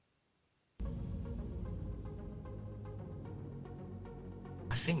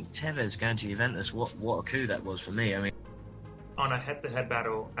I think Tevez going to Juventus, what a coup that was for me. I mean, on a head-to-head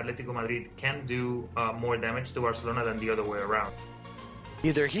battle, Atletico Madrid can do more damage to Barcelona than the other way around.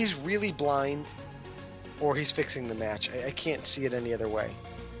 Either he's really blind or he's fixing the match. I can't see it any other way.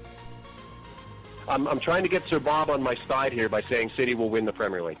 I'm trying to get Sir Bob on my side here by saying City will win the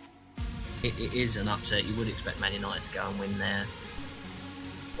Premier League. It is an upset. You would expect Man United to go and win there.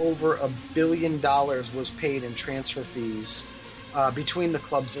 Over $1 billion was paid in transfer fees between the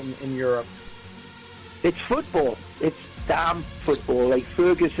clubs in Europe. It's football. It's damn football. Like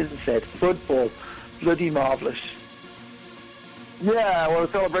Ferguson said, football. Bloody marvellous. Yeah, well,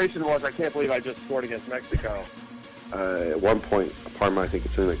 the celebration was, I can't believe I just scored against Mexico. At one point, Parma, I think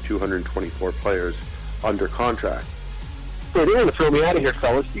it's only like 224 players under contract. Hey, they're going to throw me out of here,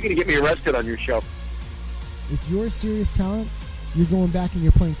 fellas. You're going to get me arrested on your show. If you're a serious talent, you're going back and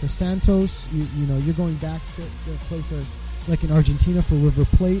you're playing for Santos. You know, you're going back to play for, like in Argentina, for River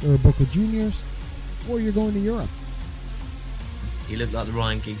Plate or Boca Juniors, or you're going to Europe. He looked like the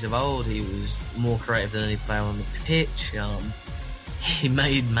Ryan Giggs of old. He was more creative than any player on the pitch. He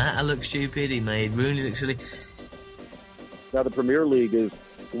made Mata look stupid. He made Rooney look silly. Now the Premier League is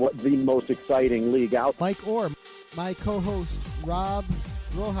the most exciting league out. Mike Orr, my co-host Rob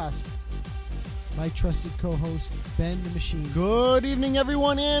Rojas, my trusted co-host Ben the Machine. Good evening,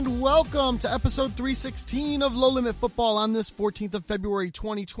 everyone, and welcome to episode 316 of Low Limit Football on this 14th of February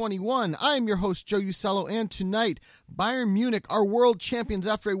 2021. I am your host, Joe Usello, and tonight, Bayern Munich are world champions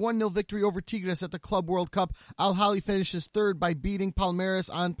after a 1-0 victory over Tigres at the Club World Cup. Al Ahly finishes third by beating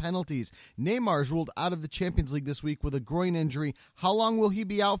Palmeiras on penalties. Neymar is ruled out of the Champions League this week with a groin injury. How long will he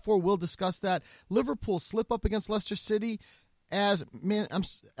be out for? We'll discuss that. Liverpool slip up against Leicester City as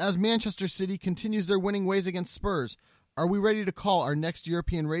Manchester City continues their winning ways against Spurs. Are we ready to call our next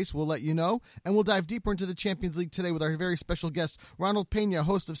European race? We'll let you know. And we'll dive deeper into the Champions League today with our very special guest, Ronald Pena,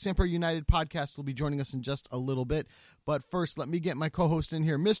 host of Parceros United podcast, will be joining us in just a little bit. But first, let me get my co-host in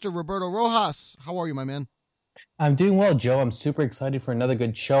here, Mr. Roberto Rojas. How are you, my man? I'm doing well, Joe. I'm super excited for another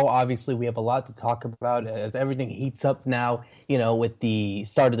good show. Obviously, we have a lot to talk about as everything heats up now, you know, with the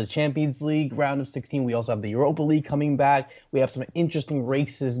start of the Champions League round of 16. We also have the Europa League coming back. We have some interesting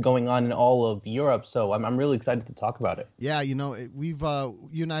races going on in all of Europe. So I'm really excited to talk about it. Yeah, you know, we've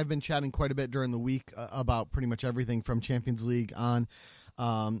you and I have been chatting quite a bit during the week about pretty much everything from Champions League on.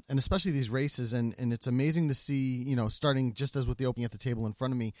 And especially these races. And it's amazing to see, you know, starting just as with the opening at the table in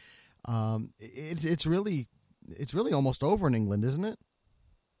front of me. It's really almost over in England, isn't it?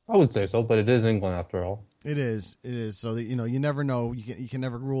 I would say so, but it is England after all. It is. So that, you know, you never know. You can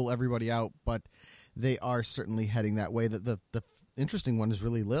never rule everybody out, but they are certainly heading that way. The interesting one is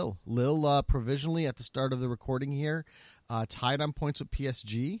really Lille. Lille provisionally at the start of the recording here, tied on points with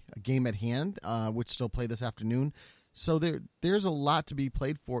PSG, a game at hand, which still play this afternoon. So there's a lot to be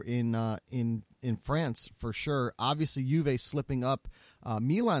played for in France for sure. Obviously, Juve slipping up,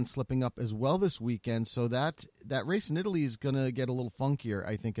 Milan slipping up as well this weekend. So that race in Italy is going to get a little funkier,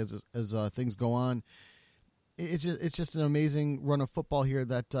 I think, as things go on. It's just an amazing run of football here.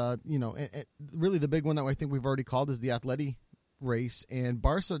 That you know, really the big one that I think we've already called is the Atleti race, and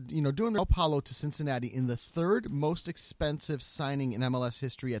Barca, you know, doing their Paulo to Cincinnati in the third most expensive signing in MLS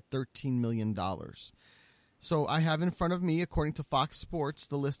history at $13 million. So I have in front of me, according to Fox Sports,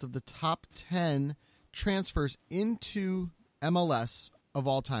 the list of the top 10 transfers into MLS of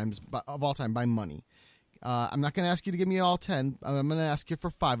all time by money. I'm not going to ask you to give me all 10. I'm going to ask you for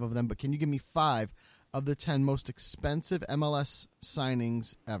 5 of them, but can you give me 5 of the 10 most expensive MLS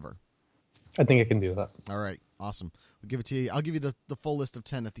signings ever? I think I can do that. All right, awesome. We'll give it to you. I'll give you the full list of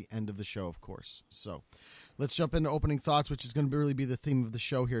 10 at the end of the show, of course. So let's jump into opening thoughts, which is going to really be the theme of the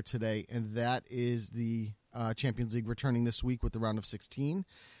show here today, and that is the Champions League returning this week with the round of 16.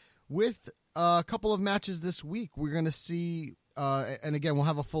 With a couple of matches this week, we're going to see, and again, we'll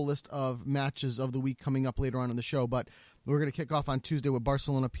have a full list of matches of the week coming up later on in the show, but we're going to kick off on Tuesday with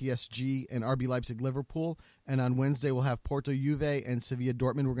Barcelona PSG and RB Leipzig Liverpool, and on Wednesday we'll have Porto Juve and Sevilla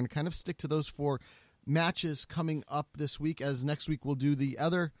Dortmund. We're going to kind of stick to those 4 matches coming up this week, as next week we'll do the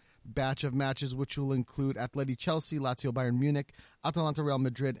other batch of matches, which will include Atleti Chelsea, Lazio Bayern Munich, Atalanta Real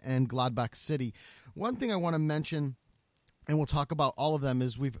Madrid, and Gladbach City. One thing I want to mention, and we'll talk about all of them,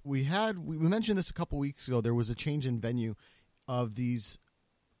 is we mentioned this a couple weeks ago. There was a change in venue of these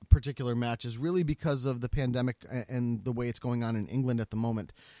particular matches, really because of the pandemic and the way it's going on in England at the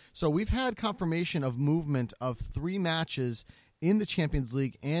moment. So we've had confirmation of movement of 3 matches in the Champions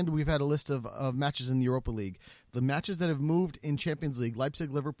League, and we've had a list of matches in the Europa League. The matches that have moved in Champions League,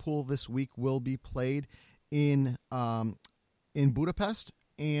 Leipzig-Liverpool this week will be played in Budapest,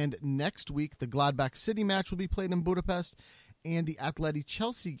 and next week the Gladbach City match will be played in Budapest, and the Atleti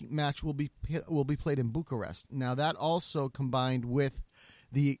Chelsea match will be played in Bucharest. Now that also combined with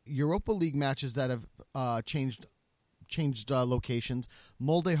the Europa League matches that have changed locations.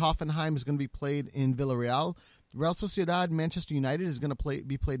 Molde Hoffenheim is going to be played in Villarreal. Real Sociedad Manchester United is going to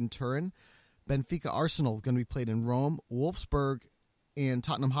be played in Turin. Benfica Arsenal is going to be played in Rome. Wolfsburg and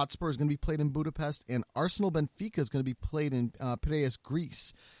Tottenham Hotspur is going to be played in Budapest, and Arsenal Benfica is going to be played in Piraeus,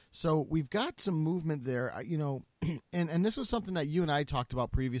 Greece. So we've got some movement there, and this was something that you and I talked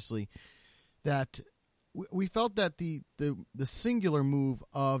about previously, that we felt that the singular move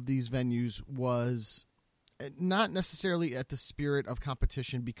of these venues was not necessarily at the spirit of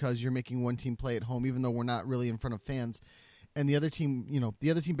competition, because you're making one team play at home, even though we're not really in front of fans. And the other team,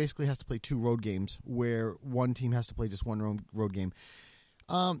 basically has to play 2 road games, where one team has to play just one road game.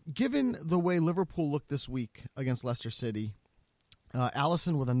 Given the way Liverpool looked this week against Leicester City,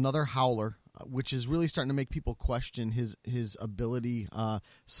 Alisson with another howler, which is really starting to make people question his ability.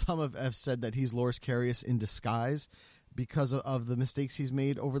 Some have said that he's Loris Karius in disguise because of the mistakes he's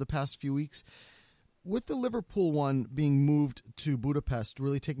made over the past few weeks. With the Liverpool one being moved to Budapest,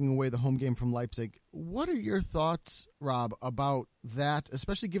 really taking away the home game from Leipzig, what are your thoughts, Rob, about that,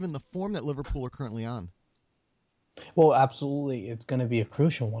 especially given the form that Liverpool are currently on? Well, absolutely. It's going to be a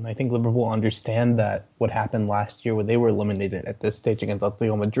crucial one. I think Liverpool understand that what happened last year when they were eliminated at this stage against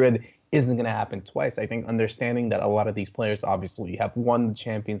Atletico Madrid isn't going to happen twice. I think understanding that a lot of these players obviously have won the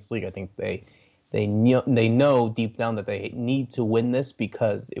Champions League, I think they know deep down that they need to win this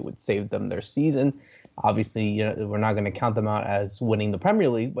because it would save them their season. Obviously, we're not going to count them out as winning the Premier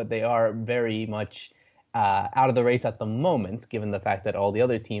League, but they are very much out of the race at the moment, given the fact that all the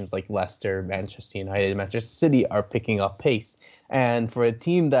other teams like Leicester, Manchester United, Manchester City are picking up pace. And for a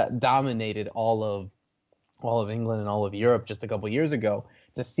team that dominated all of England and all of Europe just a couple of years ago,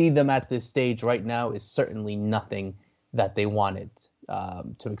 to see them at this stage right now is certainly nothing that they wanted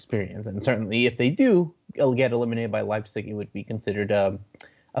to experience. And certainly if they do get eliminated by Leipzig, it would be considered a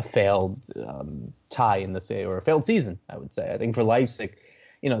failed tie in the say, or a failed season, I would say. I think for Leipzig,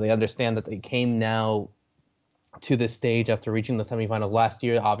 they understand that they came now to this stage after reaching the semifinals last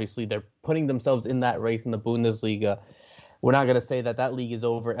year. Obviously, they're putting themselves in that race in the Bundesliga. We're not going to say that league is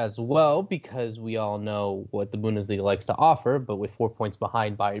over as well, because we all know what the Bundesliga likes to offer. But with 4 points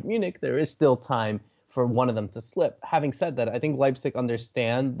behind Bayern Munich, there is still time for one of them to slip. Having said that, I think Leipzig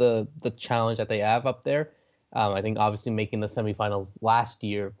understand the challenge that they have up there. I think obviously making the semifinals last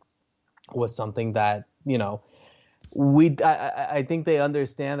year was something that, I think they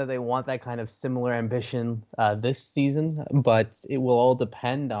understand that they want that kind of similar ambition this season, but it will all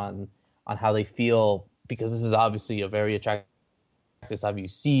depend on how they feel, because this is obviously a very attractive side. You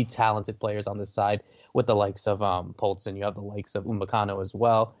see talented players on this side with the likes of Poulsen. You have the likes of Upamecano as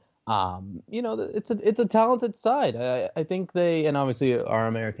well. It's a talented side. I think and obviously our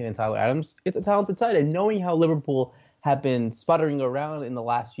American and Tyler Adams, it's a talented side. And knowing how Liverpool have been sputtering around in the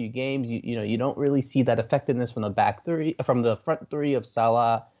last few games, you don't really see that effectiveness from the front three of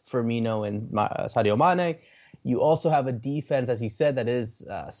Salah, Firmino, and Sadio Mane. You also have a defense, as you said, that is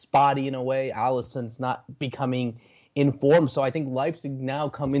spotty in a way. Alisson's not becoming in form. So I think Leipzig now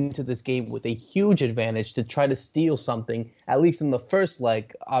come into this game with a huge advantage to try to steal something, at least in the first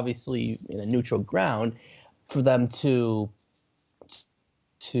leg, obviously in a neutral ground, for them to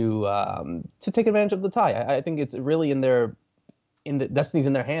take advantage of the tie. I think it's really the destiny's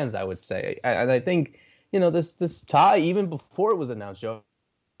in their hands, I would say. And I think, this tie, even before it was announced, Joe,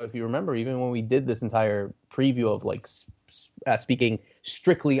 if you remember, even when we did this entire preview of speaking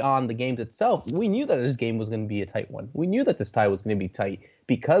strictly on the games itself, we knew that this game was going to be a tight one. We knew that this tie was going to be tight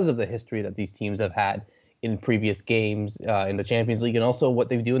because of the history that these teams have had in previous games in the Champions League, and also what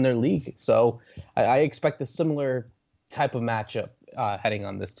they do in their league. So I expect a similar type of matchup heading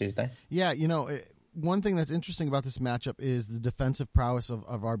on this Tuesday. Yeah, one thing that's interesting about this matchup is the defensive prowess of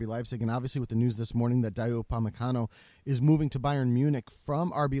RB Leipzig, and obviously with the news this morning that Dayot Upamecano is moving to Bayern Munich from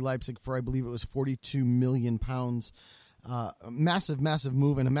RB Leipzig for, I believe it was £42 million. Massive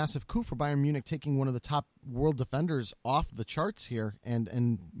move, and a massive coup for Bayern Munich, taking one of the top world defenders off the charts here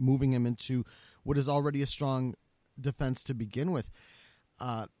and moving him into what is already a strong defense to begin with.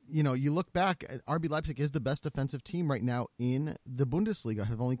 You look back, RB Leipzig is the best defensive team right now in the Bundesliga,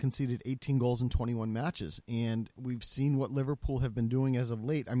 have only conceded 18 goals in 21 matches. And we've seen what Liverpool have been doing as of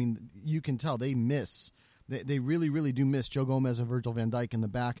late. I mean, you can tell they miss. They really, really do miss Joe Gomez and Virgil van Dijk in the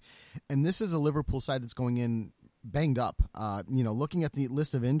back. And this is a Liverpool side that's going in banged up. Looking at the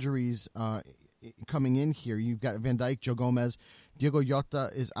list of injuries coming in here, you've got Van Dijk, Joe Gomez, Diogo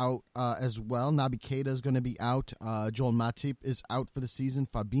Jota is out as well. Naby Keita is going to be out. Joel Matip is out for the season.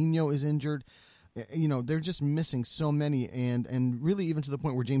 Fabinho is injured. They're just missing so many, and really even to the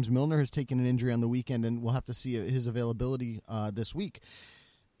point where James Milner has taken an injury on the weekend, and we'll have to see his availability this week.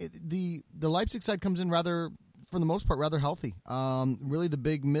 The Leipzig side comes in for the most part, rather healthy. Really, the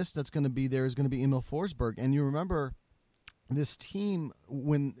big miss that's going to be there is going to be Emil Forsberg. And you remember this team,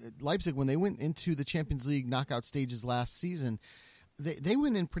 when Leipzig, when they went into the Champions League knockout stages last season, they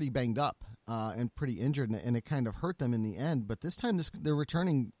went in pretty banged up and pretty injured, and it kind of hurt them in the end. But this time, they're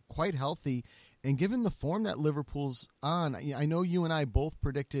returning quite healthy. And given the form that Liverpool's on, I know you and I both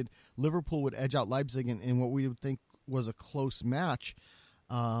predicted Liverpool would edge out Leipzig in what we would think was a close match.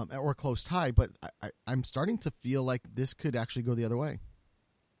 Or a close tie, but I'm starting to feel like this could actually go the other way.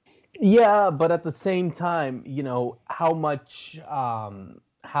 Yeah, but at the same time,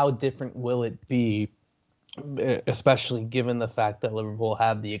 how different will it be, especially given the fact that Liverpool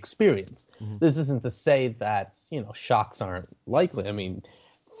have the experience? Mm-hmm. This isn't to say that, shocks aren't likely. I mean,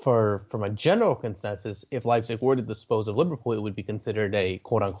 from a general consensus, if Leipzig were to dispose of Liverpool, it would be considered a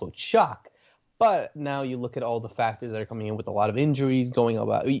quote-unquote shock. But now you look at all the factors that are coming in with a lot of injuries going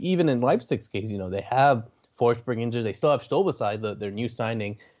about. Even in Leipzig's case, they have Forsberg injured. They still have Stolbeside, their new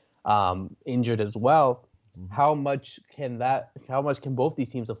signing, injured as well. Mm-hmm. How much can both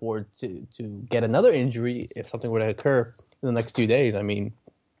these teams afford to get another injury if something were to occur in the next 2 days? I mean,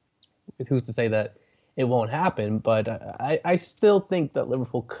 who's to say that it won't happen? But I still think that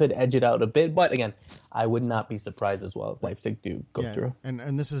Liverpool could edge it out a bit. But again, I would not be surprised as well if Leipzig do go through.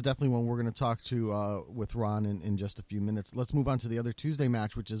 And this is definitely one we're going to talk to with Ron in just a few minutes. Let's move on to the other Tuesday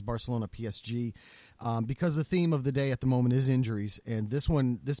match, which is Barcelona-PSG, because the theme of the day at the moment is injuries, and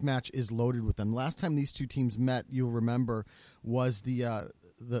this match is loaded with them. Last time these two teams met, you'll remember, was the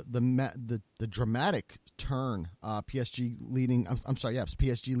dramatic turn. PSG leading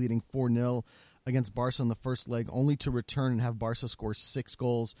 4-0 against Barca in the first leg, only to return and have Barca score 6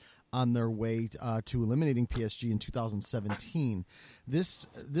 goals on their way to eliminating PSG in 2017. This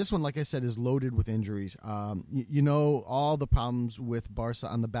one, like I said, is loaded with injuries. All the problems with Barca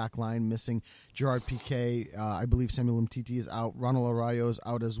on the back line, missing Gerard Piqué. I believe Samuel Umtiti is out. Ronald Araujo is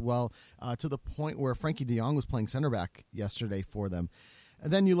out as well, to the point where Frankie de Jong was playing center back yesterday for them.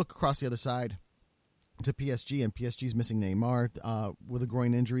 And then you look across the other side to PSG, and PSG's missing Neymar with a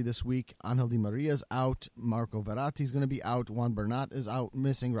groin injury this week. Angel Di Maria's out. Marco Verratti's going to be out. Juan Bernat is out,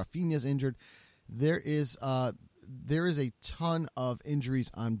 missing. Rafinha's injured. There is a ton of injuries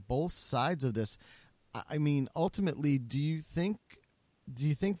on both sides of this. I mean, ultimately, do you think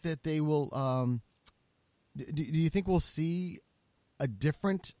that they will? Do you think we'll see a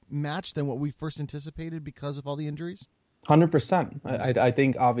different match than what we first anticipated because of all the injuries? 100%. I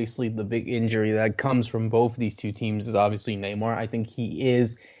think obviously the big injury that comes from both these two teams is obviously Neymar. I think he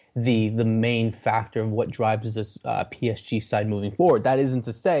is the main factor of what drives this PSG side moving forward. That isn't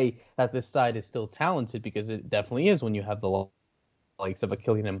to say that this side is still talented, because it definitely is when you have the likes of a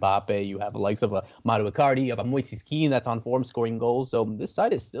Kylian Mbappe, you have the likes of a Mario Icardi, you have a Moises Kean that's on form scoring goals. So this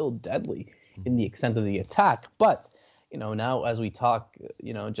side is still deadly in the extent of the attack. But now as we talk,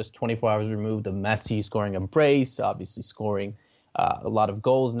 just 24 hours removed of Messi scoring a brace, obviously scoring a lot of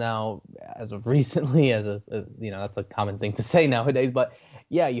goals now as of recently, that's a common thing to say nowadays. But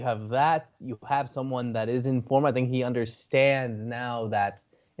yeah, you have that. You have someone that is in form. I think he understands now that,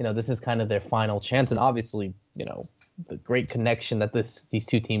 this is kind of their final chance. And obviously, the great connection that these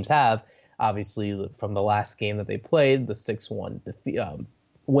two teams have, obviously from the last game that they played, the 6-1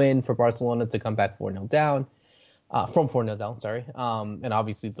 win for Barcelona to come back 4-0 down. From 4-0 down, sorry. And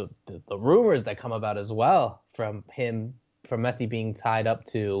obviously the rumors that come about as well from Messi being tied up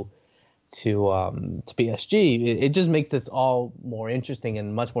to PSG. It just makes this all more interesting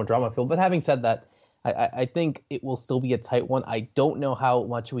and much more drama-filled. But having said that, I think it will still be a tight one. I don't know how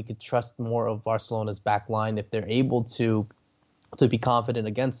much we could trust more of Barcelona's back line if they're able to be confident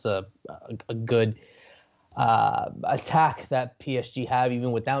against a good attack that PSG have,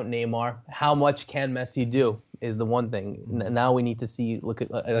 even without Neymar. How much can Messi do is the one thing. Now we need to look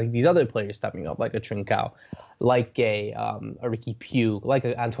at like these other players stepping up, like a Trincao, like a Ricky Pugh, like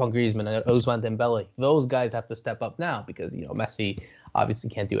a Antoine Griezmann, and Ousmane Dembele. Those guys have to step up now because Messi obviously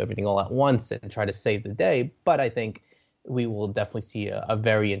can't do everything all at once and try to save the day. But I think we will definitely see a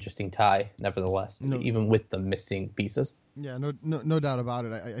very interesting tie, nevertheless, even with the missing pieces. Yeah, no doubt about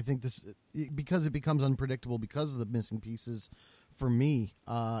it. I think this, because it becomes unpredictable because of the missing pieces for me,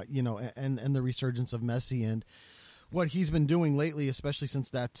 and the resurgence of Messi and what he's been doing lately, especially since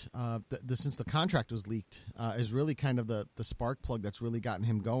since the contract was leaked, is really kind of the spark plug that's really gotten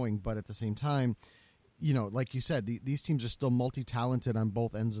him going. But at the same time, like you said, these teams are still multi-talented on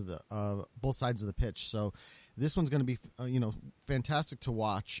both ends of both sides of the pitch. So this one's going to be fantastic to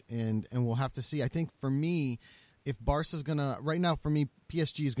watch, and we'll have to see. I think for me, if Barca's going to, right now for me,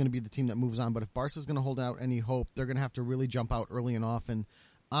 PSG is going to be the team that moves on, but if Barca's going to hold out any hope, they're going to have to really jump out early and often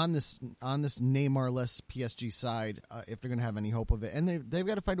on this Neymar-less PSG side if they're going to have any hope of it. And they've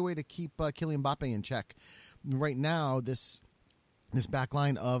got to find a way to keep Kylian Mbappe in check. Right now, this back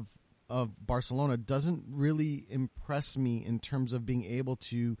line of Barcelona doesn't really impress me in terms of being able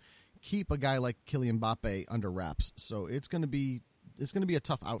to keep a guy like Kylian Mbappe under wraps. So it's going to be a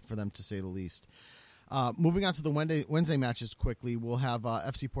tough out for them, to say the least. Moving on to the Wednesday matches quickly, we'll have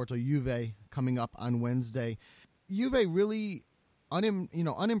FC Porto Juve coming up on Wednesday. Juve really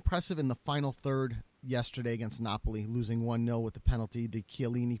unimpressive in the final third yesterday against Napoli, losing 1-0 with the penalty, the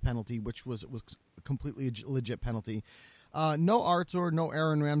Chiellini penalty, which was a completely legit penalty. No Arthur, no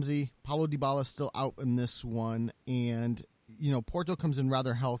Aaron Ramsey. Paulo Dybala still out in this one, and Porto comes in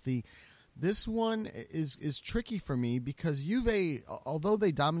rather healthy. This one is tricky for me because Juve, although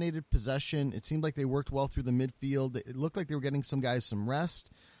they dominated possession, it seemed like they worked well through the midfield. It looked like they were getting some guys some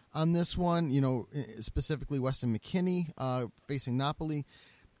rest on this one, specifically Weston McKennie facing Napoli.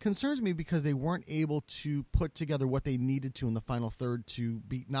 Concerns me because they weren't able to put together what they needed to in the final third to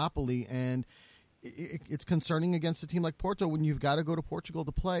beat Napoli, and it's concerning against a team like Porto when you've got to go to Portugal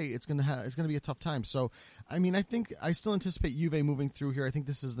to play. It's going to be a tough time. So, I mean, I still anticipate Juve moving through here. I think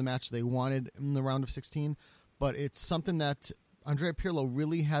this is the match they wanted in the round of 16, but it's something that Andrea Pirlo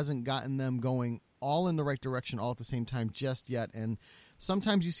really hasn't gotten them going all in the right direction all at the same time just yet. And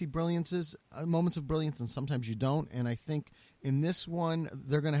sometimes you see moments of brilliance, and sometimes you don't. And I think in this one,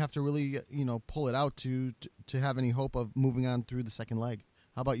 they're going to have to really, pull it out to have any hope of moving on through the second leg.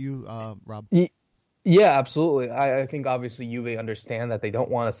 How about you, Rob? Yeah, absolutely. I think obviously Juve understand that they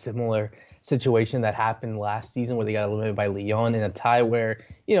don't want a similar situation that happened last season where they got eliminated by Lyon in a tie where,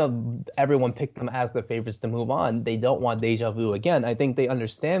 everyone picked them as the favorites to move on. They don't want deja vu again. I think they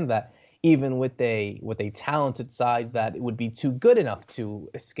understand that even with a talented side that it would be too good enough to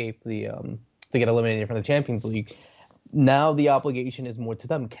escape to get eliminated from the Champions League. Now the obligation is more to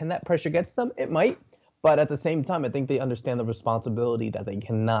them. Can that pressure get to them? It might. But at the same time, I think they understand the responsibility that they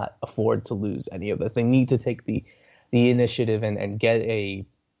cannot afford to lose any of this. They need to take the initiative and get a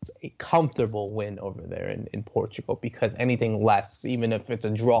comfortable win over there in Portugal, because anything less, even if it's a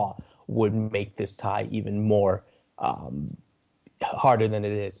draw, would make this tie even more harder than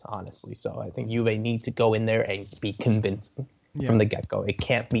it is, honestly. So I think Juve need to go in there and be convincing from the get-go. It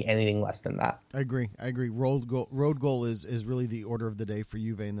can't be anything less than that. I agree. Road goal is really the order of the day for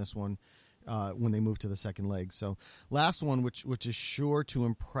Juve in this one. When they move to the second leg. So last one, which is sure to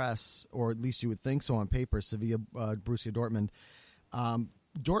impress, or at least you would think so on paper, Sevilla, Borussia Dortmund.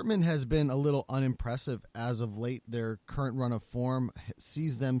 Dortmund has been a little unimpressive as of late. Their current run of form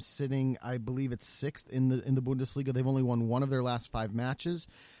sees them sitting, I believe it's sixth in the Bundesliga. They've only won one of their last 5 matches.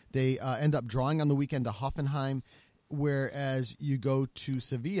 They end up drawing on the weekend to Hoffenheim. Whereas you go to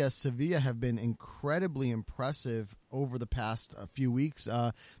Sevilla have been incredibly impressive over the past few weeks.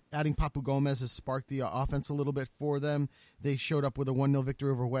 Adding Papu Gomez has sparked the offense a little bit for them. They showed up with a 1-0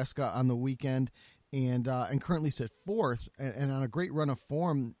 victory over Huesca on the weekend and currently sit 4th and on a great run of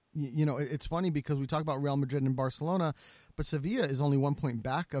form. It's funny because we talk about Real Madrid and Barcelona, but Sevilla is only 1 point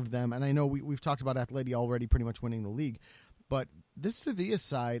back of them. And I know we've talked about Atleti already pretty much winning the league, but this Sevilla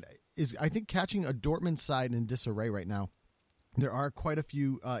side is, I think, catching a Dortmund side in disarray right now. There are quite a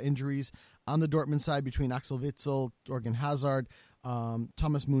few injuries on the Dortmund side between Axel Witsel, Torgan Hazard,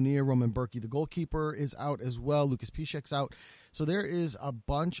 Thomas Munir, Roman Berkey, the goalkeeper, is out as well. Lucas Piszczek's out. So there is a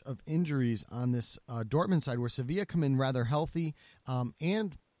bunch of injuries on this Dortmund side where Sevilla come in rather healthy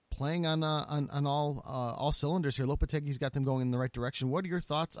and playing on all cylinders here. Lopetegui's got them going in the right direction. What are your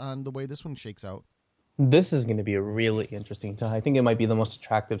thoughts on the way this one shakes out? This is going to be a really interesting tie. I think it might be the most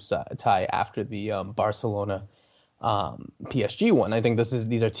attractive tie after the Barcelona PSG one. I think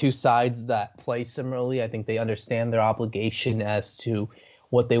these are two sides that play similarly. I think they understand their obligation as to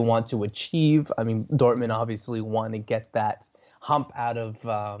what they want to achieve. I mean, Dortmund obviously want to get that hump out of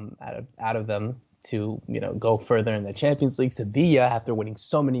them to go further in the Champions League. Sevilla, after winning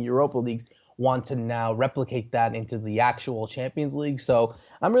so many Europa Leagues, want to now replicate that into the actual Champions League. So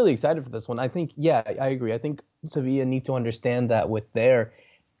I'm really excited for this one. I think, I agree. I think Sevilla need to understand that with their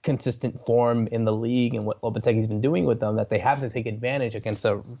consistent form in the league and what Lopetegui's been doing with them, that they have to take advantage against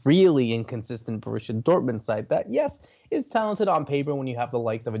a really inconsistent Borussia Dortmund side that, yes, is talented on paper when you have the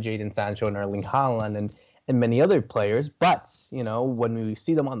likes of a Jadon Sancho and Erling Haaland and many other players. But, when we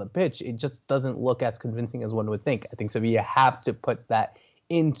see them on the pitch, it just doesn't look as convincing as one would think. I think Sevilla have to put that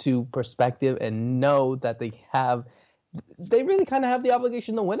into perspective and know that they really kind of have the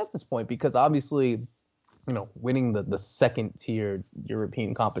obligation to win at this point, because obviously winning the second tier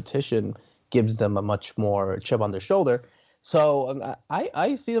European competition gives them a much more chip on their shoulder. So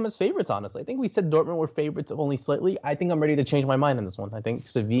I see them as favorites, honestly. I think we said Dortmund were favorites only slightly. I think I'm ready to change my mind on this one. I think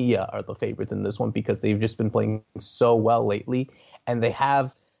Sevilla are the favorites in this one because they've just been playing so well lately, and they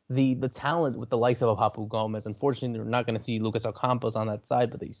have the talent with the likes of Papu Gomez. Unfortunately, they're not going to see Lucas Ocampos on that side,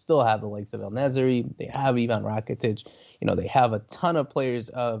 but they still have the likes of El Nezeri. They have Ivan Rakitic. They have a ton of players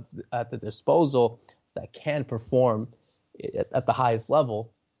at the disposal that can perform at the highest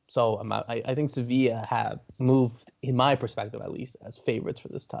level. So I think Sevilla have moved, in my perspective at least, as favorites for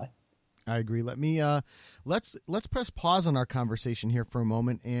this tie. I agree. Let me let's press pause on our conversation here for a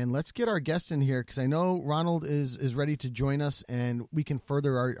moment, and let's get our guest in here because I know Ronald is ready to join us, and we can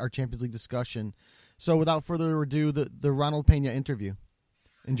further our Champions League discussion. So without further ado, the Ronald Pena interview.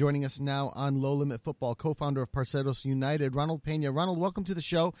 And joining us now on Low Limit Football, co-founder of Parceros United, Ronald Pena. Ronald, welcome to the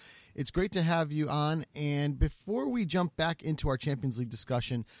show. It's great to have you on. And before we jump back into our Champions League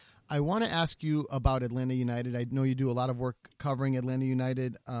discussion, I want to ask you about Atlanta United. I know you do a lot of work covering Atlanta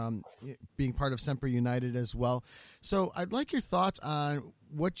United, being part of Semper United as well. So I'd like your thoughts on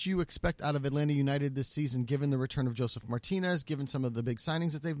what you expect out of Atlanta United this season, given the return of Joseph Martinez, given some of the big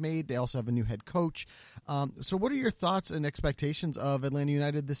signings that they've made. They also have a new head coach. So what are your thoughts and expectations of Atlanta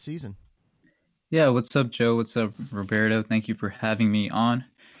United this season? Yeah, what's up, Joe? What's up, Roberto? Thank you for having me on.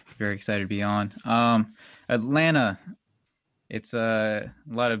 Very excited to be on. Atlanta, it's a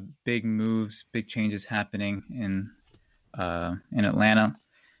lot of big moves, big changes happening in Atlanta.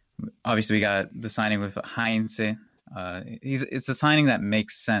 Obviously, we got the signing with Heinze. It's a signing that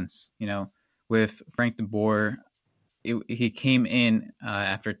makes sense. With Frank de Boer, he came in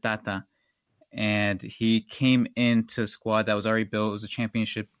after Tata, and he came into a squad that was already built. It was a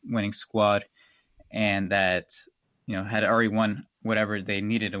championship-winning squad, and that had already won whatever they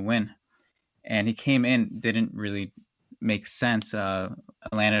needed to win. And he came in, didn't really make sense.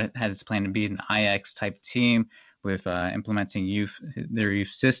 Atlanta had its plan to be an Ajax type team with implementing their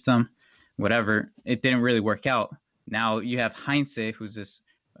youth system, whatever. It didn't really work out. Now you have Heinze, who's this.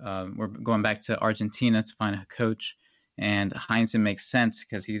 We're going back to Argentina to find a coach, and Heinze makes sense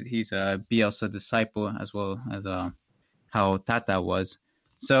because he's a Bielsa disciple as well as how Tata was.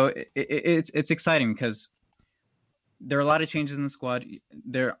 So it's exciting because there are a lot of changes in the squad.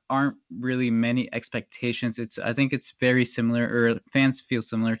 There aren't really many expectations. I think it's very similar, or fans feel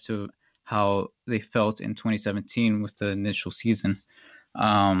similar to how they felt in 2017 with the initial season.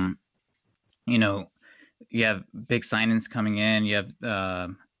 You have big signings coming in. You have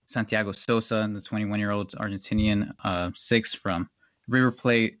Santiago Sosa, the 21-year-old Argentinian 6 from River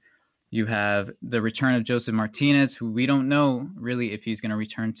Plate. You have the return of Joseph Martinez, who we don't know really if he's going to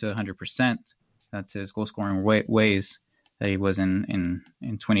return to 100%. That's his goal-scoring ways that he was in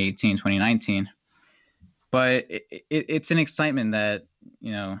 2018, 2019. But it's an excitement that,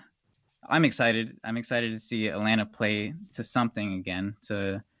 I'm excited. I'm excited to see Atlanta play to something again,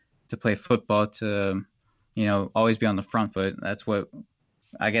 to play football, to, always be on the front foot. That's what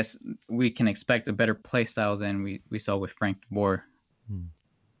I guess we can expect, a better play style than we saw with Frank de Boer.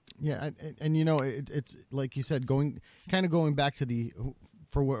 Yeah, and it's like you said, going back to the,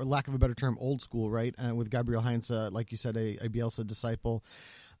 for lack of a better term, old school, right? With Gabriel Heinze, like you said, a Bielsa disciple.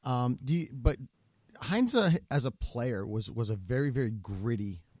 But Heinze as a player was a very, very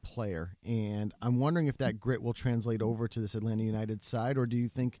gritty player, and I'm wondering if that grit will translate over to this Atlanta United side, or do you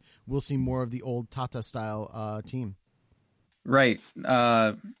think we'll see more of the old Tata style team? Right.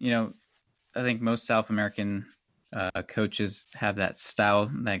 I think most South American coaches have that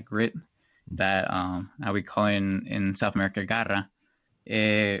style, that grit, that how we call it in South America, garra.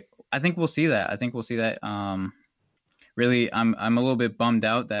 I think we'll see that. Really, I'm a little bit bummed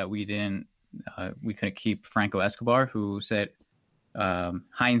out that we couldn't keep Franco Escobar, who said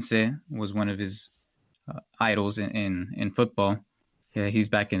Heinze was one of his idols in football. Yeah, he's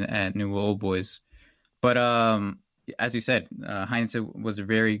back at New Old Boys. But as you said, Heinze was a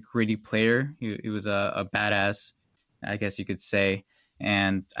very gritty player. He was a badass, I guess you could say.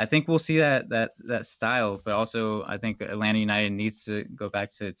 And I think we'll see that style. But also, I think Atlanta United needs to go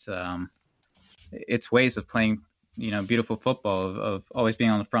back to its ways of playing, beautiful football, of always being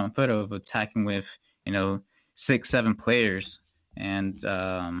on the front foot, of attacking with, 6-7 players. And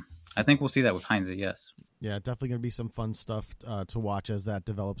I think we'll see that with Heinze, yes. Yeah, definitely going to be some fun stuff to watch as that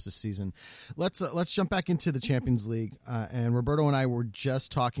develops this season. Let's jump back into the Champions League. And Roberto and I were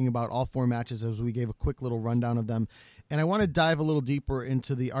just talking about all 4 matches as we gave a quick little rundown of them. And I want to dive a little deeper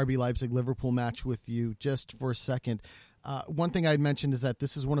into the RB Leipzig-Liverpool match with you just for a second. One thing I'd mentioned is that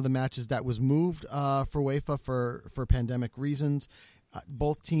this is one of the matches that was moved for UEFA for pandemic reasons.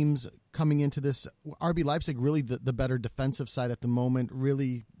 Both teams coming into this, RB Leipzig really the better defensive side at the moment,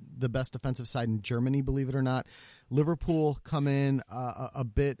 really the best defensive side in Germany, believe it or not. Liverpool come in a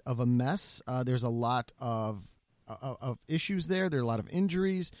bit of a mess. There's a lot of issues there. There are a lot of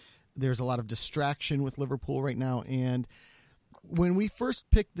injuries. There's a lot of distraction with Liverpool right now. And when we first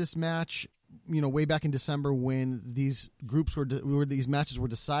picked this match, way back in December when these these matches were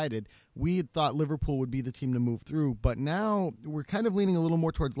decided, we had thought Liverpool would be the team to move through. But now we're kind of leaning a little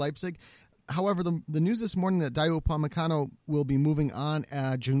more towards Leipzig. However, the news this morning that Dayot Upamecano will be moving on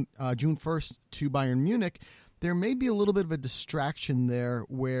June 1st to Bayern Munich, there may be a little bit of a distraction there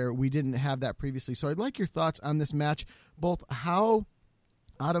where we didn't have that previously. So I'd like your thoughts on this match, both how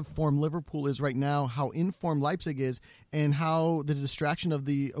out of form Liverpool is right now, how in form Leipzig is, and how the distraction of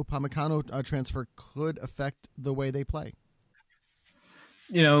the Upamecano transfer could affect the way they play.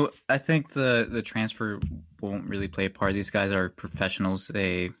 I think the transfer won't really play a part. These guys are professionals.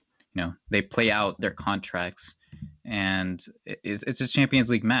 They play out their contracts, and it's a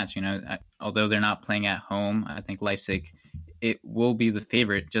Champions League match. Although they're not playing at home, I think Leipzig, it will be the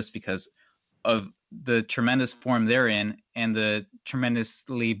favorite just because of the tremendous form they're in and the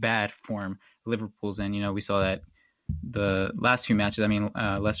tremendously bad form Liverpool's in. We saw that the last few matches.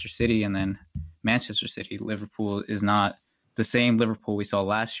 Leicester City and then Manchester City. Liverpool is not the same Liverpool we saw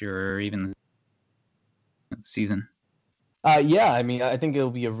last year or even the season. I think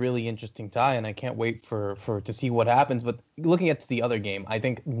it'll be a really interesting tie, and I can't wait for to see what happens. But looking at the other game, I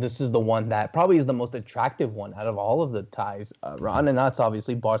think this is the one that probably is the most attractive one out of all of the ties, Ron, and that's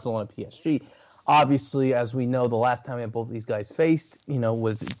obviously Barcelona-PSG. Obviously, as we know, the last time that both these guys faced,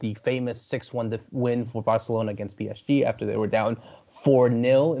 was the famous 6-1 win for Barcelona against PSG after they were down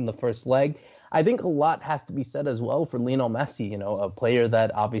 4-0 in the first leg. I think a lot has to be said as well for Lionel Messi, a player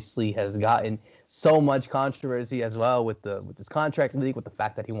that obviously has gotten so much controversy as well with his contract leak, with the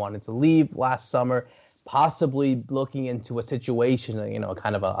fact that he wanted to leave last summer, possibly looking into a situation,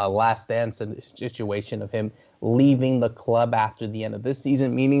 kind of a last dance situation of him leaving the club after the end of this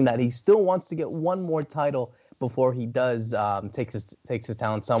season, meaning that he still wants to get one more title before he does takes his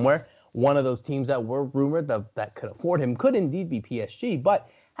talent somewhere. One of those teams that were rumored that could afford him could indeed be PSG. But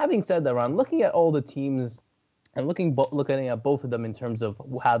having said that, Ron, looking at all the teams and looking at both of them in terms of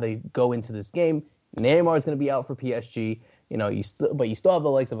how they go into this game, Neymar is going to be out for PSG. But you still have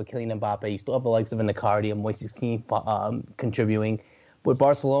the likes of a Kylian Mbappe. You still have the likes of an Icardi and Moises Kean contributing. With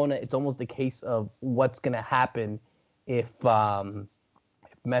Barcelona, it's almost the case of what's going to happen if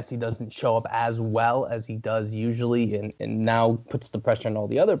Messi doesn't show up as well as he does usually, and now puts the pressure on all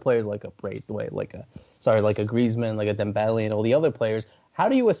the other players like a Griezmann, like a Dembele, and all the other players. How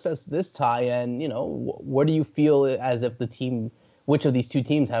do you assess this tie? And what do you feel as if which of these two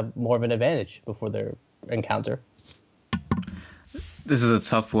teams have more of an advantage before their encounter? This is a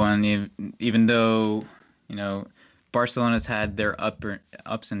tough one, even though Barcelona's had their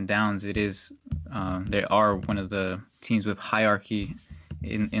ups and downs. It is they are one of the teams with hierarchy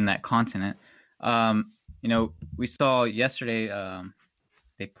in that continent. We saw yesterday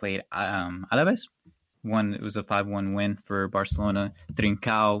they played Alaves. It was a 5-1 win for Barcelona.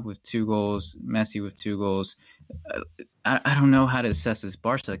 Trincao with 2 goals, Messi with 2 goals. I don't know how to assess this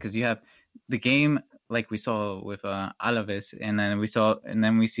Barca because you have the game like we saw with Alaves, and then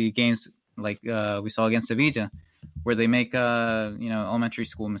we see games like we saw against Sevilla, where they make elementary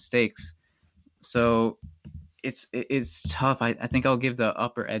school mistakes. So it's tough. I think I'll give the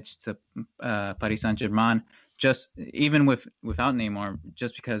upper edge to Paris Saint-Germain, just even without Neymar,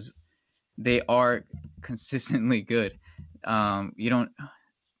 just because they are consistently good.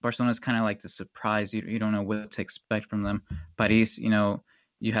 Barcelona's kind of like the surprise. You don't know what to expect from them. Paris,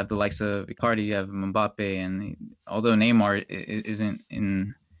 you have the likes of Icardi, you have Mbappe, and although Neymar isn't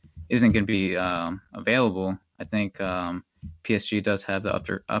going to be available, I think PSG does have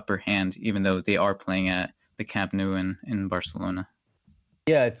the upper hand, even though they are playing at the Camp Nou in Barcelona.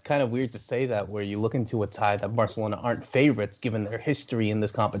 Yeah, it's kind of weird to say that where you look into a tie that Barcelona aren't favorites given their history in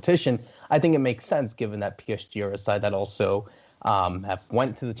this competition. I think it makes sense given that PSG are a side that also have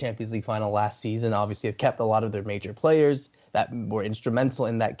went to the Champions League final last season. Obviously, have kept a lot of their major players that were instrumental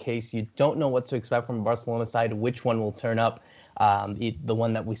in that case. You don't know what to expect from a Barcelona side, which one will turn up, the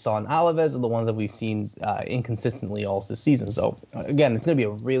one that we saw in Alaves or the one that we've seen inconsistently all this season. So, again, it's going to be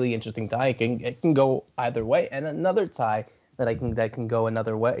a really interesting tie. It can go either way. And another tie that can go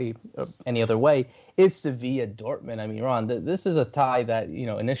another way, any other way, is Sevilla-Dortmund. I mean, Ron, this is a tie that,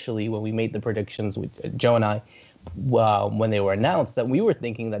 initially when we made the predictions with Joe and I when they were announced, that we were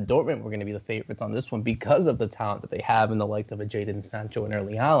thinking that Dortmund were going to be the favorites on this one because of the talent that they have in the likes of a Jadon Sancho and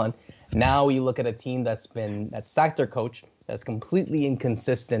Erling Haaland. Now you look at a team that's sacked their coach, that's completely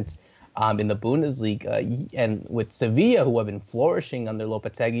inconsistent in the Bundesliga, and with Sevilla, who have been flourishing under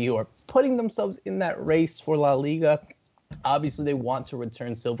Lopetegui, who are putting themselves in that race for La Liga. Obviously, they want to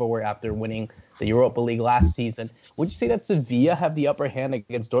return silverware after winning the Europa League last season. Would you say that Sevilla have the upper hand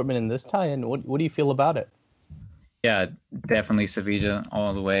against Dortmund in this tie, and what do you feel about it? Yeah, definitely Sevilla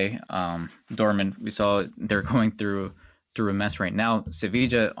all the way. Dortmund, we saw they're going through a mess right now.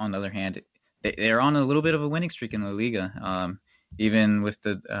 Sevilla, on the other hand, they're on a little bit of a winning streak in La Liga. Even with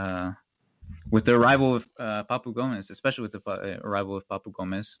the arrival of Papu Gomez, especially with the arrival of Papu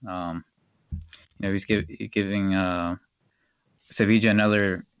Gomez, he's giving Sevilla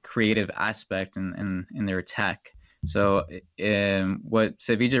another creative aspect in their attack. So what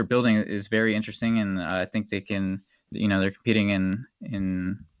Sevilla are building is very interesting, and I think they can. They're competing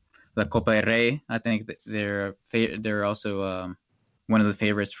in the Copa del Rey. I think they're also one of the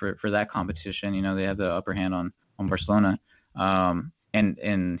favorites for that competition. They have the upper hand on Barcelona.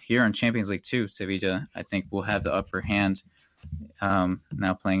 And here in Champions League too, Sevilla, I think, will have the upper hand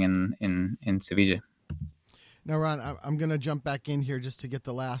now playing in Sevilla. Now, Ron, I'm going to jump back in here just to get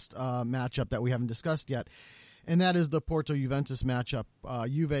the last matchup that we haven't discussed yet, and that is the Porto-Juventus matchup.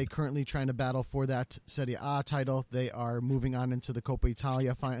 Juve currently trying to battle for that Serie A title. They are moving on into the Coppa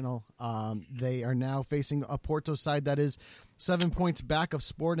Italia final. They are now facing a Porto side that is 7 points back of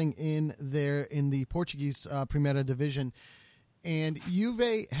Sporting in the Portuguese Primeira Division. And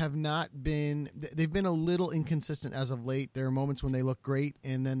Juve have not been – they've been a little inconsistent as of late. There are moments when they look great,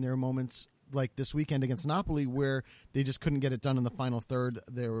 and then there are moments like this weekend against Napoli where they just couldn't get it done in the final third.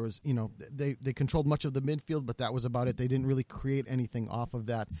 There was, they controlled much of the midfield, but that was about it. They didn't really create anything off of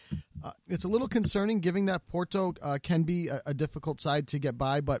that. It's a little concerning, given that Porto can be a difficult side to get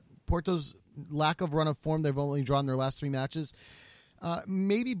by, but Porto's lack of run of form, they've only drawn their last 3 matches,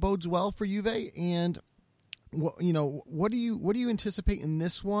 maybe bodes well for Juve. And what do you anticipate in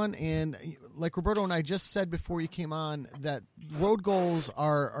this one? And like Roberto and I just said before you came on, that road goals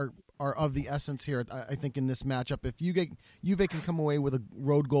are of the essence here. I think in this matchup, if Juve can come away with a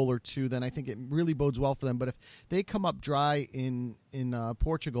road goal or 2, then I think it really bodes well for them. But if they come up dry in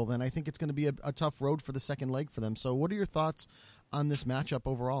Portugal, then I think it's going to be a tough road for the second leg for them. So what are your thoughts on this matchup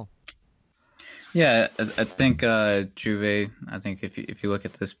overall? Yeah, I think Juve. I think if you look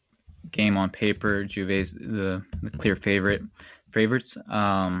at this game on paper, Juve's the clear favorites.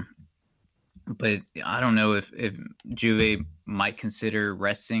 But I don't know if Juve might consider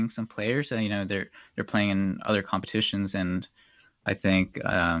resting some players. They're playing in other competitions, and I think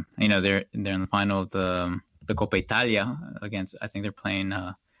they're in the final of the Coppa Italia against. I think they're playing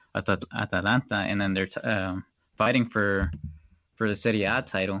Atalanta, and then they're fighting for the Serie A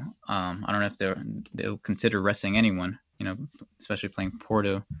title. I don't know if they'll consider resting anyone. Especially playing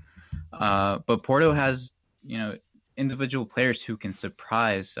Porto. But Porto has individual players who can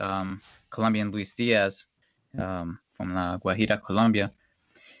surprise. Colombian Luis Diaz from La Guajira, Colombia.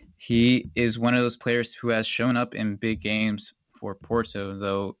 He is one of those players who has shown up in big games for Porto,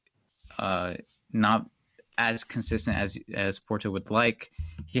 though not as consistent as Porto would like.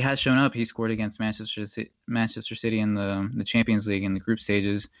 He has shown up. He scored against Manchester City in the Champions League in the group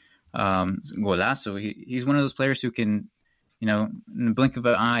stages. Golazo. He's one of those players who can, in the blink of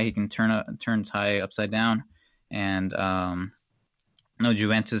an eye, he can turn tie upside down. And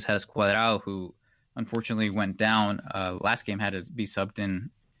Juventus has Cuadrado, who unfortunately went down. Last game had to be subbed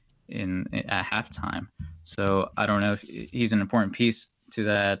in at halftime. So I don't know if he's an important piece to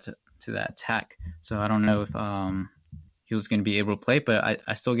that attack. So I don't know if he was going to be able to play, but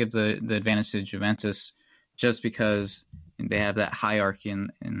I still give the advantage to Juventus just because they have that hierarchy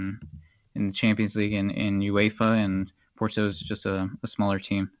in the Champions League and in UEFA, and Porto is just a smaller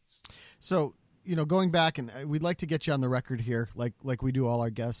team. So, going back, and we'd like to get you on the record here, like we do all our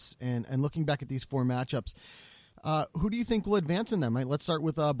guests, and looking back at these 4 matchups, who do you think will advance in them? Right? Let's start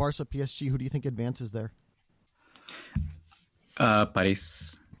with Barca PSG. Who do you think advances there?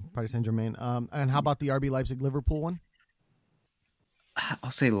 Paris Saint-Germain. And how about the RB Leipzig Liverpool one?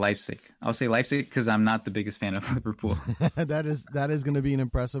 I'll say Leipzig because I'm not the biggest fan of Liverpool. that is going to be an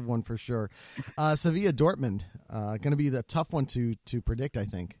impressive one for sure. Sevilla Dortmund, going to be the tough one to predict, I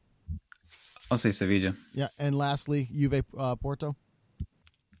think. I'll say Sevilla. Yeah, and lastly, Juve Porto.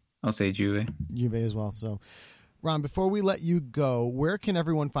 I'll say Juve. Juve as well. So, Ron, before we let you go, where can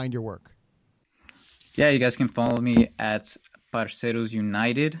everyone find your work? Yeah, you guys can follow me at Parceros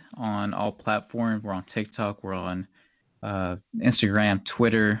United on all platforms. We're on TikTok. We're on Instagram,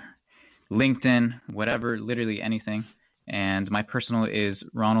 Twitter, LinkedIn, whatever, literally anything. And my personal is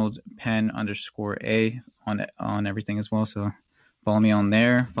Ronald Pen _A on everything as well. So follow me on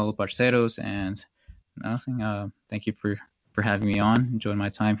there. Follow Parceros and nothing. Thank you for having me on. Enjoyed my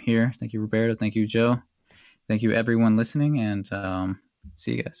time here. Thank you, Roberto. Thank you, Joe. Thank you, everyone listening. And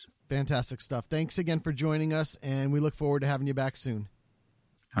see you guys. Fantastic stuff. Thanks again for joining us, and we look forward to having you back soon.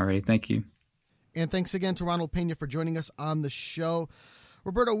 All right. Thank you. And thanks again to Ronald Pena for joining us on the show.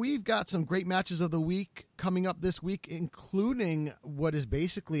 Roberto, we've got some great matches of the week coming up this week, including what is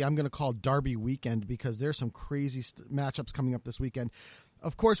basically, I'm going to call Derby weekend, because there's some crazy matchups coming up this weekend.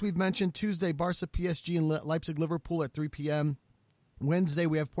 Of course, we've mentioned Tuesday, Barca PSG and Leipzig Liverpool at 3 p.m. Wednesday,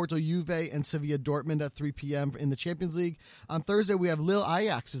 we have Porto Juve and Sevilla Dortmund at 3 p.m. in the Champions League. On Thursday, we have Lille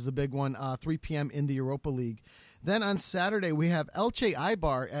Ajax is the big one, 3 p.m. in the Europa League. Then on Saturday, we have Elche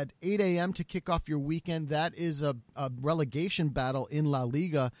Eibar at 8 a.m. to kick off your weekend. That is a relegation battle in La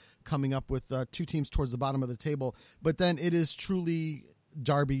Liga coming up with two teams towards the bottom of the table. But then it is truly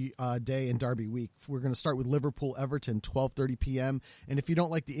Derby day and Derby week. We're going to start with Liverpool-Everton, 12:30 p.m. And if you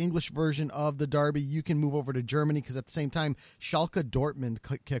don't like the English version of the Derby, you can move over to Germany, because at the same time, Schalke-Dortmund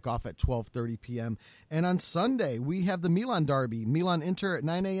kick off at 12:30 p.m. And on Sunday, we have the Milan Derby, Milan-Inter at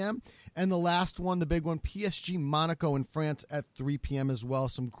 9 a.m. And the last one, the big one, PSG-Monaco in France at 3 p.m. as well.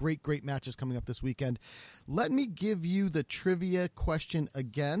 Some great, great matches coming up this weekend. Let me give you the trivia question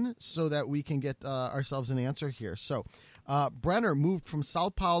again so that we can get ourselves an answer here. So, Brenner moved from Sao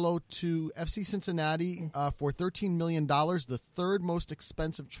Paulo to FC Cincinnati for $13 million, the third most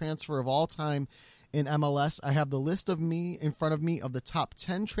expensive transfer of all time in MLS. I have the list in front of me of the top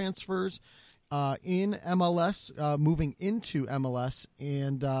 10 transfers in MLS, moving into MLS.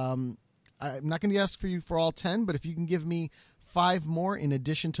 And I'm not going to ask for you for all 10, but if you can give me 5 more in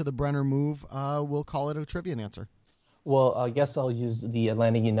addition to the Brenner move, we'll call it a trivia answer. Well, I guess I'll use the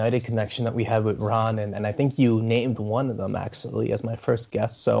Atlanta United connection that we have with Ron, and I think you named one of them, actually, as my first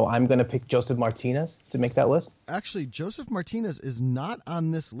guess. So I'm going to pick Joseph Martinez to make that list. Actually, Joseph Martinez is not on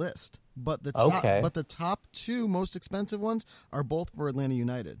this list, but the top 2 most expensive ones are both for Atlanta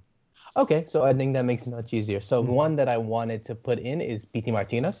United. Okay, so I think that makes it much easier. So one that I wanted to put in is Pity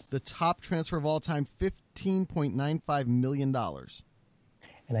Martinez. The top transfer of all time, $15.95 million.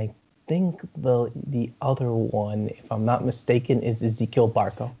 And I think the other one, if I'm not mistaken, is Ezekiel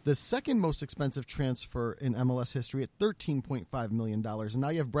Barco. The second most expensive transfer in MLS history at $13.5 million. And now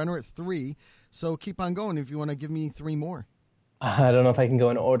you have Brenner at 3, so keep on going if you want to give me 3 more. I don't know if I can go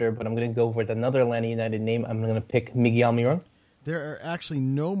in order, but I'm going to go with another Atlanta United name. I'm going to pick Miguel Almiron. There are actually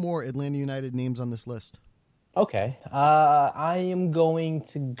no more Atlanta United names on this list. Okay. I am going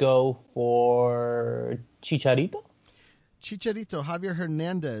to go for Chicharito. Javier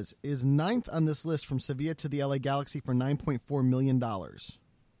Hernandez is 9th on this list from Sevilla to the LA Galaxy for $9.4 million. All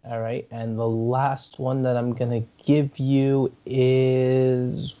right. And the last one that I'm going to give you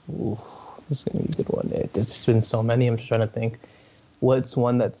is... this is going to be a good one. It's been so many. I'm just trying to think. What's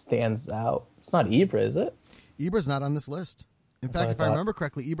one that stands out? It's not Ibra, is it? Ibra's not on this list. In fact, if I remember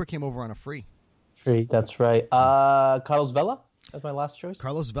correctly, Ibra came over on a free. Free, that's right. Carlos Vela? That's my last choice.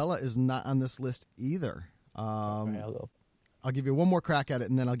 Carlos Vela is not on this list either. I'll give you one more crack at it,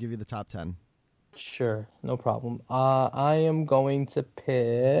 and then I'll give you the top 10. Sure, no problem. I am going to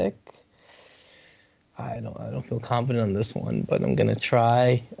pick... I don't feel confident on this one, but I'm going to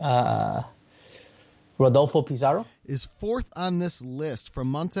try... Rodolfo Pizarro is 4th on this list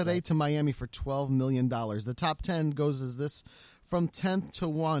from Monterrey to Miami for $12 million. The top 10 goes as this: from 10th to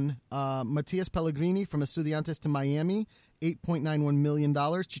 1, Matias Pellegrini from Estudiantes to Miami, $8.91 million.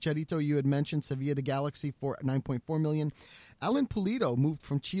 Chicharito, you had mentioned, Sevilla to Galaxy for $9.4 million. Alan Pulido moved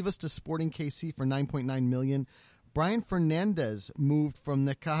from Chivas to Sporting KC for $9.9 million. Brian Fernandez moved from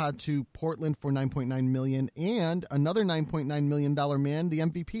Necaxa to Portland for $9.9 million. And another $9.9 million man, the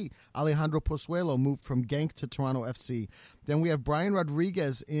MVP, Alejandro Pozuelo, moved from Genk to Toronto FC. Then we have Brian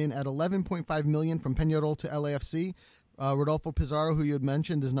Rodriguez in at $11.5 million from Peñarol to LAFC. Rodolfo Pizarro, who you had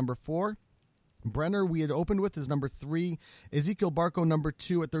mentioned, is number 4. Brenner, we had opened with, is number 3. Ezekiel Barco, number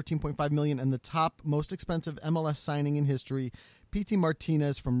 2 at $13.5 million. And the top most expensive MLS signing in history, Pity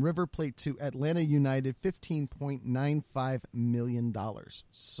Martinez from River Plate to Atlanta United, $15.95 million.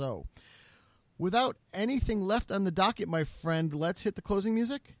 So, without anything left on the docket, my friend, let's hit the closing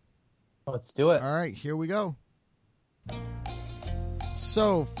music. Let's do it. All right, here we go.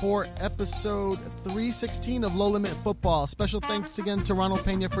 So, for episode 316 of Low Limit Football, special thanks again to Ronald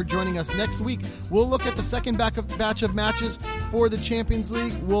Pena for joining us. Next week, we'll look at the second batch of matches for the Champions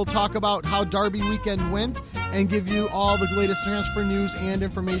League. We'll talk about how Derby weekend went and give you all the latest transfer news and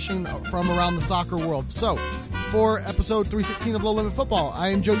information from around the soccer world. So, for episode 316 of Low Limit Football, I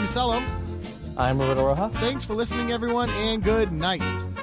am Joe Usello. I'm Roberto Rojas. Thanks for listening, everyone, and good night.